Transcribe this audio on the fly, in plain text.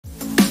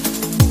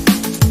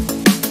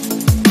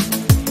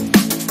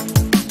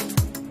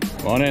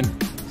Morning,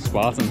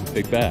 Spartan,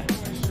 Big Bear.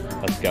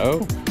 Let's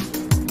go.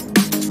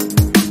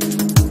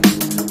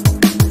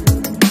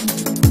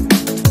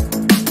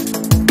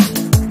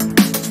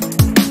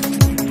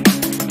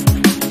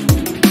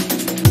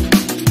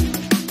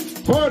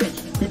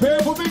 Spartans, prepare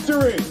for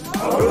victory!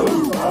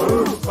 I'm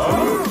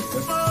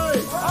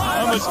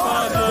a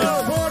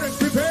Spartan. Spartans,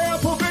 prepare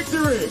for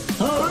victory!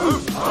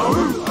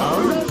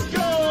 Let's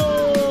go!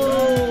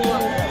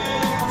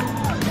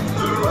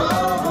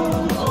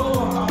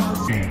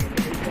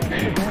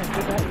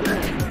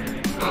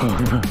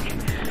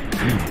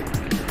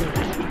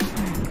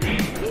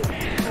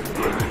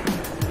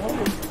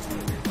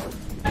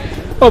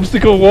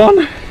 Obstacle 1.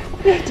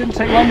 It didn't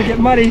take long to get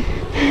muddy.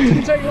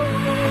 Didn't take long.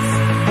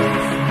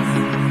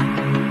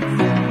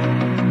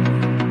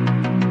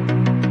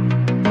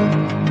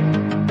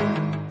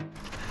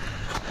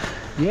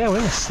 Yeah, we're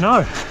in the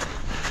snow.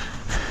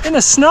 In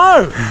the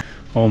snow!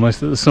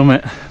 Almost at the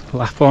summit.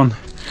 Lap on.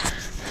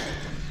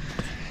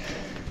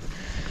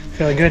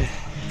 Feeling good.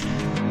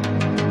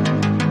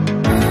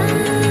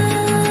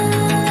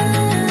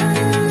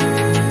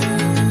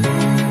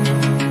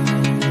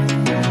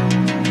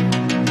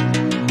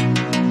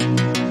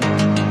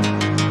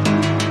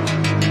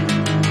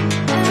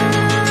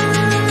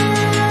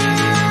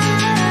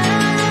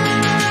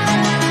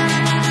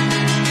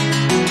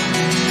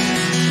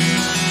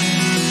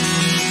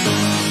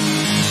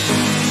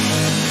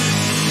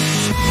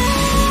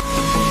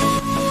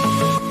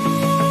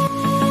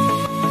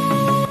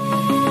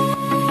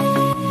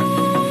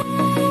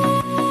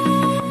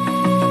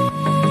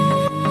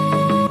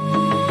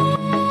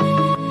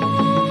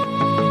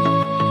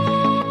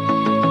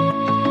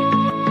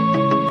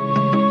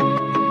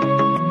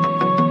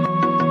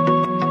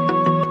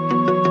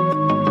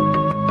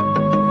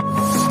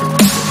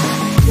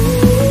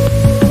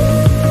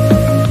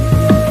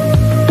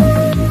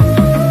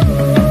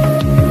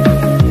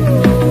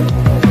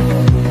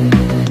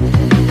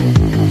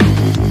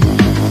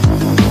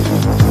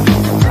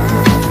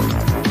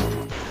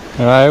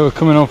 Alright, we're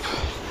coming up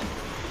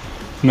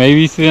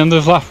maybe to the end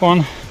of lap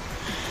 1.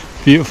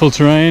 Beautiful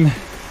terrain.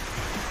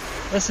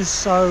 This is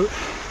so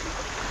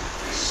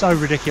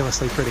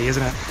ridiculously pretty,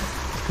 isn't it?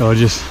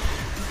 Gorgeous.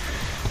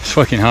 It's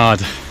fucking hard,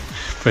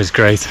 but it's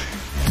great.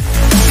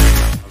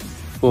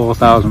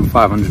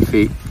 4,500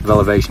 feet of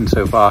elevation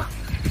so far,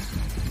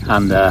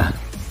 and I'm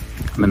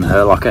in the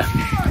hurt locker.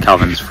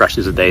 Calvin's fresh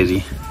as a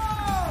daisy.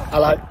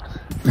 Hello.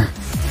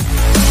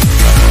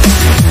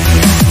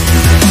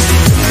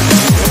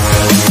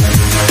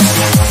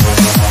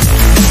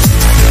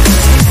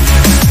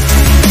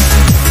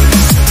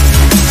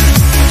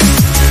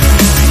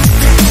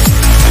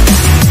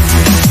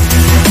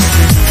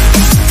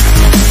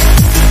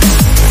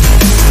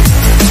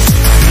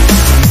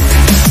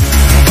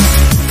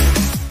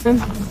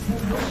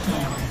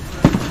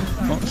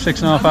 What,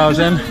 6.5 hours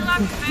in?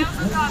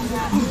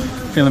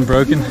 Feeling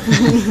broken.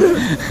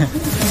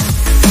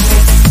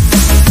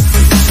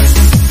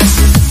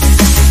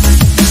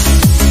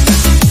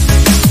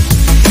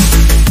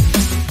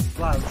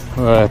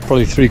 We're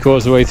probably 3/4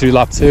 of the way through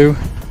lap 2.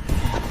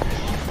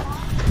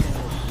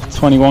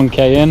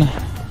 21k in,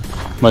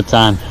 mud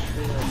time.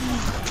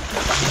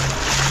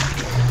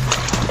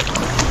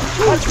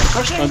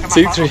 1,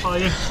 2, 3.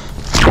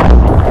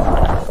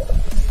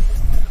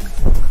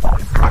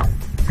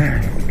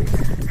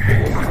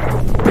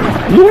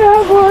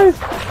 Yeah, boys!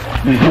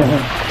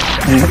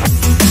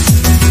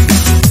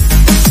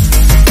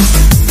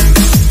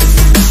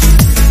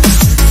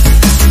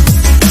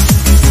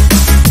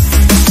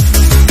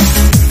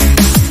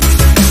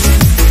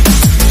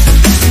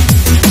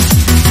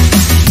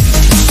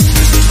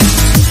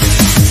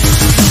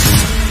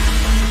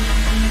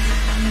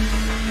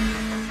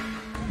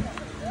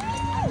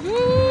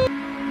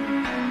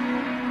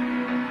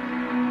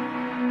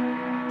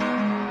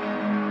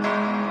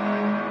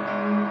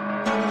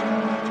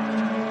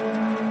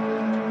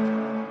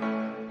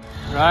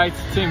 Right,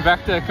 Team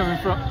VECKTA coming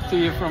to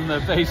you from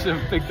the base of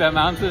Big Bear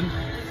Mountain.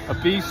 A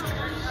beast,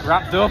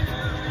 wrapped up,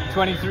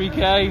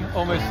 23k,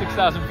 almost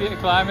 6,000 feet of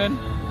climbing,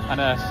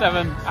 and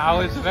 7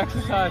 hours of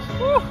exercise.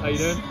 Woo! How you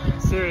doing?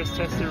 Serious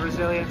test of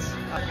resilience.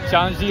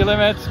 Challenge to your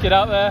limits, get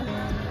out there,